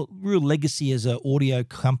got a real legacy as an audio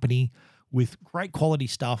company with great quality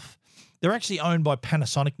stuff. They're actually owned by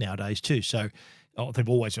Panasonic nowadays too. So they've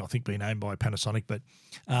always, I think, been owned by Panasonic. But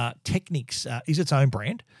Technics is its own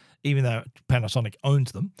brand, even though Panasonic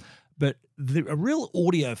owns them. But they're a real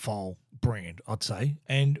audiophile brand, I'd say.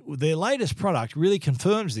 And their latest product really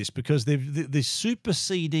confirms this, because this Super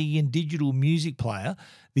CD and digital music player,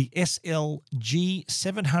 the SLG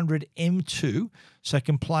 700M2, so it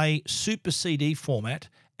can play Super CD format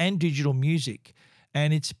and digital music.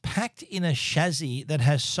 And it's packed in a chassis that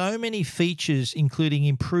has so many features, including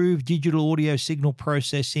improved digital audio signal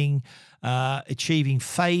processing, achieving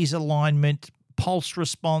phase alignment, pulse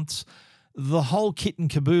response, the whole kit and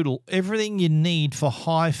caboodle, everything you need for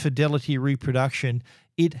high fidelity reproduction,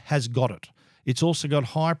 it has got it. It's also got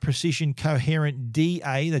high precision coherent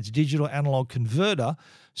DA, that's digital analog converter.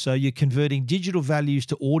 So you're converting digital values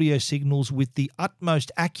to audio signals with the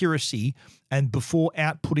utmost accuracy and before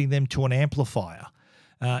outputting them to an amplifier.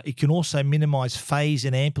 It can also minimize phase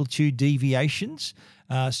and amplitude deviations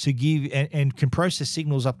to give and can process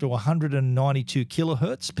signals up to 192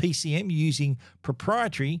 kilohertz PCM using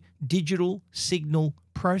proprietary digital signal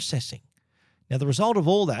processing. Now, the result of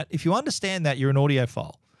all that, if you understand that, you're an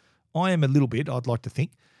audiophile. I am a little bit, I'd like to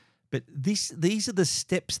think. But these are the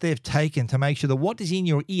steps they've taken to make sure that what is in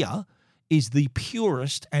your ear is the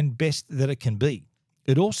purest and best that it can be.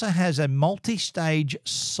 It also has a multi-stage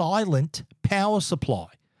silent power supply.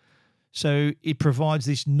 So it provides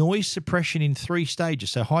this noise suppression in 3 stages.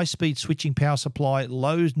 So high-speed switching power supply,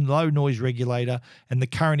 low noise regulator, and the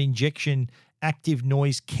current injection active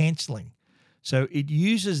noise cancelling. So it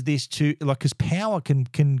uses this to, because power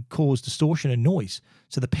can cause distortion and noise.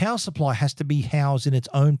 So the power supply has to be housed in its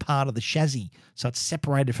own part of the chassis, so it's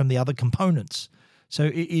separated from the other components. So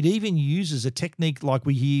it even uses a technique like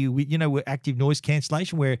we hear, with active noise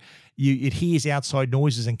cancellation, where it hears outside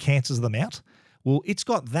noises and cancels them out. Well, it's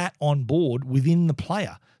got that on board within the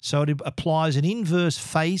player. So it applies an inverse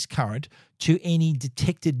phase current to any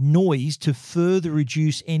detected noise to further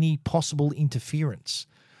reduce any possible interference.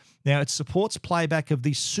 Now, it supports playback of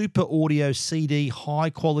the Super Audio CD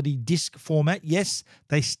high-quality disc format. Yes,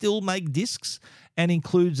 they still make discs, and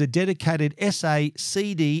includes a dedicated SA,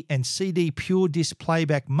 CD, and CD pure disc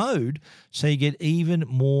playback mode, so you get even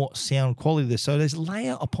more sound quality there. So there's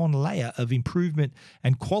layer upon layer of improvement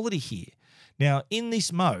and quality here. Now, in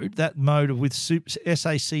this mode, that mode with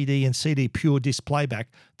SA, CD, and CD pure disc playback,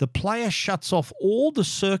 the player shuts off all the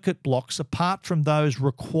circuit blocks apart from those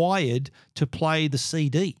required to play the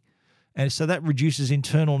CD. And so that reduces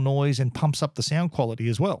internal noise and pumps up the sound quality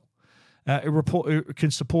as well. It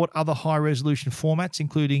can support other high-resolution formats,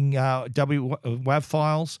 including WAV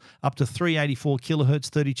files up to 384 kilohertz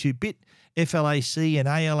 32-bit, FLAC and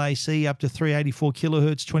ALAC up to 384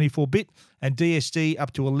 kilohertz 24-bit, and DSD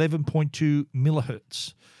up to 11.2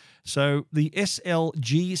 millihertz. So the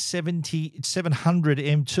SLG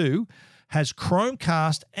 700M2 has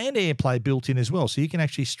Chromecast and AirPlay built in as well, so you can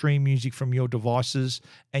actually stream music from your devices.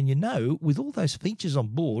 And with all those features on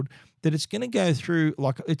board, that it's going to go through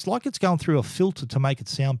it's going through a filter to make it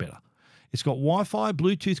sound better. It's got Wi-Fi,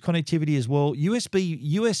 Bluetooth connectivity as well,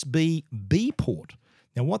 USB-B port.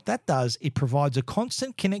 Now, what that does, it provides a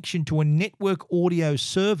constant connection to a network audio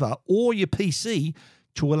server or your PC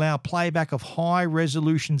to allow playback of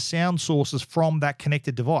high-resolution sound sources from that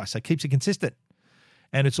connected device. So it keeps it consistent.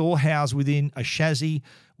 And it's all housed within a chassis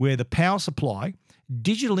where the power supply,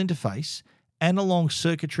 digital interface, analog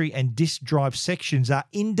circuitry, and disk drive sections are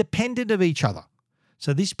independent of each other.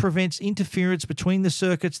 So this prevents interference between the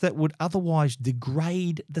circuits that would otherwise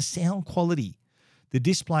degrade the sound quality. The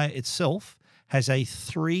display itself has a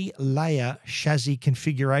 3-layer chassis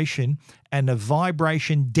configuration and a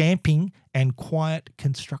vibration damping and quiet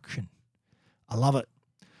construction. I love it.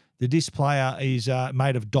 The displayer is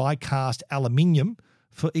made of die-cast aluminium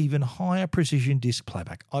for even higher precision disc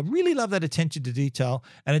playback. I really love that attention to detail,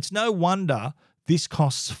 and it's no wonder this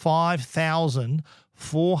costs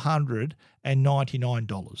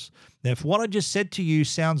 $5,499. Now, if what I just said to you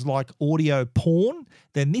sounds like audio porn,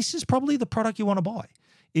 then this is probably the product you want to buy.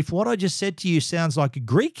 If what I just said to you sounds like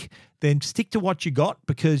Greek, then stick to what you got,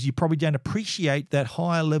 because you probably don't appreciate that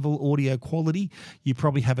higher level audio quality. You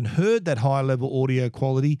probably haven't heard that higher level audio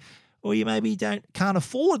quality, or you maybe can't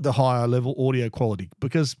afford the higher level audio quality,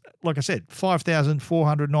 because, like I said,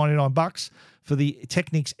 $5,499 for the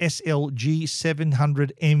Technics SLG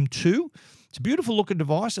 700M2. It's a beautiful looking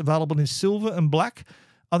device, available in silver and black.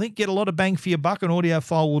 I think get a lot of bang for your buck. An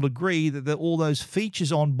audiophile will agree that all those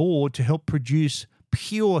features on board to help produce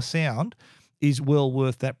pure sound is well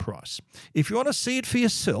worth that price. If you want to see it for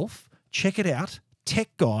yourself, check it out,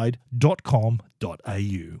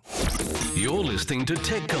 techguide.com.au. You're listening to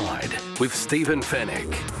Tech Guide with Stephen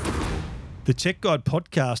Fennick. The Tech Guide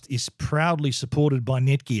podcast is proudly supported by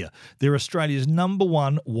Netgear. They're Australia's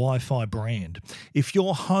 #1 Wi-Fi brand. If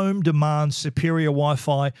your home demands superior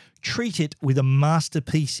Wi-Fi, treat it with a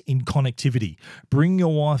masterpiece in connectivity. Bring your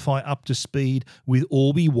Wi-Fi up to speed with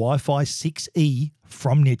Orbi Wi-Fi 6E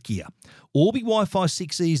from Netgear. Orbi Wi-Fi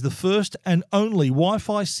 6E is the first and only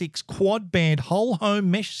Wi-Fi 6 quad-band whole home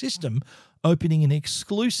mesh system, opening an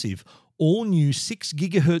exclusive all-new 6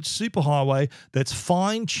 gigahertz superhighway that's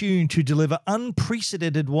fine-tuned to deliver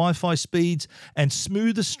unprecedented Wi-Fi speeds and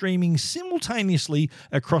smoother streaming simultaneously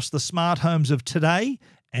across the smart homes of today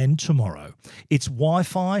and tomorrow. It's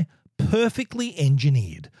Wi-Fi perfectly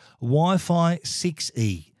engineered. Wi-Fi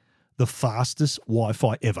 6E, the fastest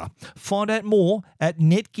Wi-Fi ever. Find out more at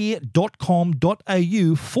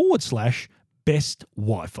netgear.com.au/best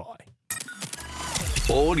Wi-Fi.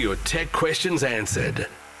 All your tech questions answered.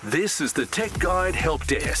 This is the Tech Guide Help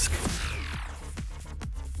Desk.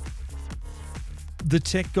 The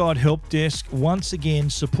Tech Guide Help Desk, once again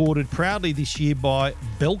supported proudly this year by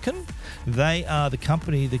Belkin. They are the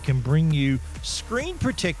company that can bring you screen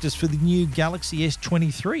protectors for the new Galaxy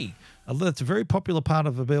S23. That's a very popular part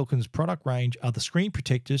of the Belkin's product range are the screen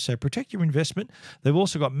protectors, so protect your investment. They've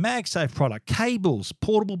also got MagSafe product, cables,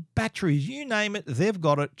 portable batteries, you name it, they've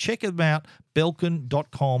got it. Check them out,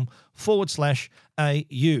 belkin.com/au.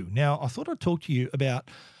 Now, I thought I'd talk to you about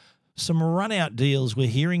some run-out deals we're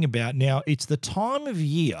hearing about. Now, it's the time of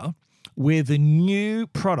year where the new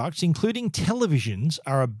products, including televisions,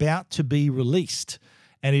 are about to be released.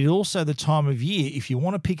 And it's also the time of year, if you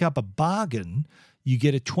want to pick up a bargain, you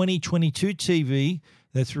get a 2022 TV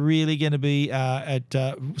that's really going to be at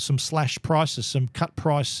some slash prices, some cut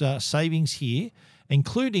price savings here,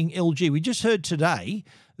 including LG. We just heard today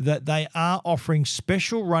that they are offering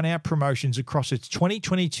special run-out promotions across its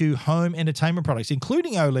 2022 home entertainment products,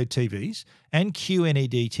 including OLED TVs and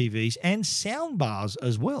QNED TVs and soundbars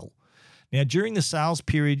as well. Now, during the sales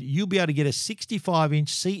period, you'll be able to get a 65-inch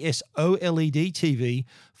CS OLED TV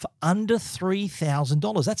for under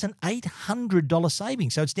 $3,000. That's an $800 saving.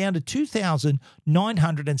 So it's down to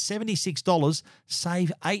 $2,976.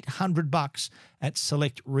 Save $800 at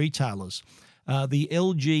select retailers. The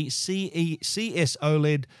LG CS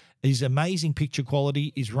OLED is amazing picture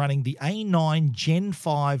quality, is running the A9 Gen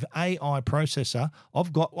 5 AI processor.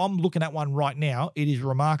 I'm looking at one right now. It is a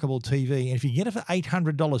remarkable TV. And if you get it for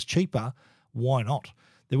 $800 cheaper, why not?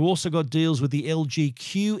 They've also got deals with the LG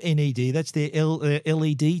QNED. That's their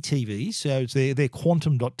LED TV. So it's their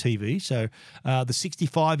Quantum.TV. So the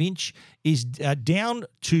 65-inch is down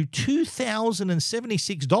to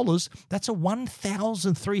 $2,076. That's a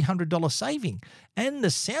 $1,300 saving. And the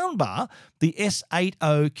soundbar, the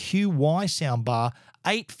S80QY soundbar,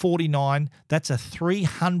 $849. That's a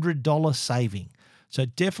 $300 saving. So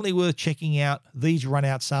definitely worth checking out these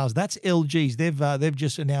run-out sales. That's LG's. They've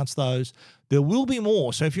just announced those. There will be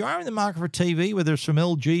more. So if you are in the market for a TV, whether it's from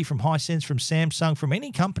LG, from Hisense, from Samsung, from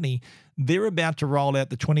any company, they're about to roll out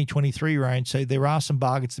the 2023 range. So there are some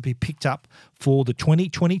bargains to be picked up for the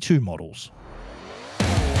 2022 models.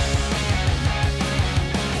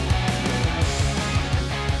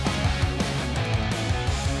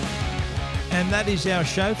 And that is our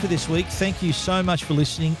show for this week. Thank you so much for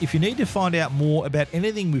listening. If you need to find out more about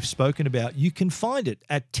anything we've spoken about, you can find it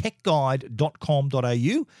at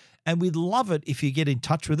techguide.com.au. And we'd love it if you get in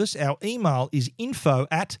touch with us. Our email is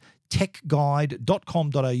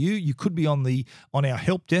info@techguide.com.au. You could be on our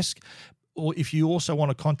help desk. Or if you also want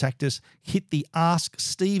to contact us, hit the Ask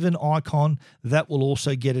Stephen icon. That will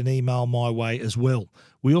also get an email my way as well.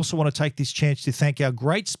 We also want to take this chance to thank our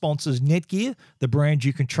great sponsors, Netgear, the brand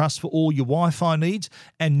you can trust for all your Wi-Fi needs,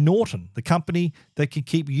 and Norton, the company that can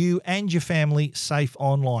keep you and your family safe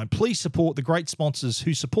online. Please support the great sponsors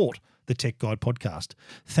who support the Tech Guide podcast.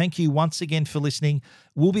 Thank you once again for listening.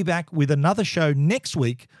 We'll be back with another show next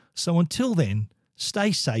week. So until then,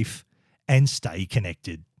 stay safe and stay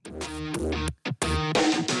connected.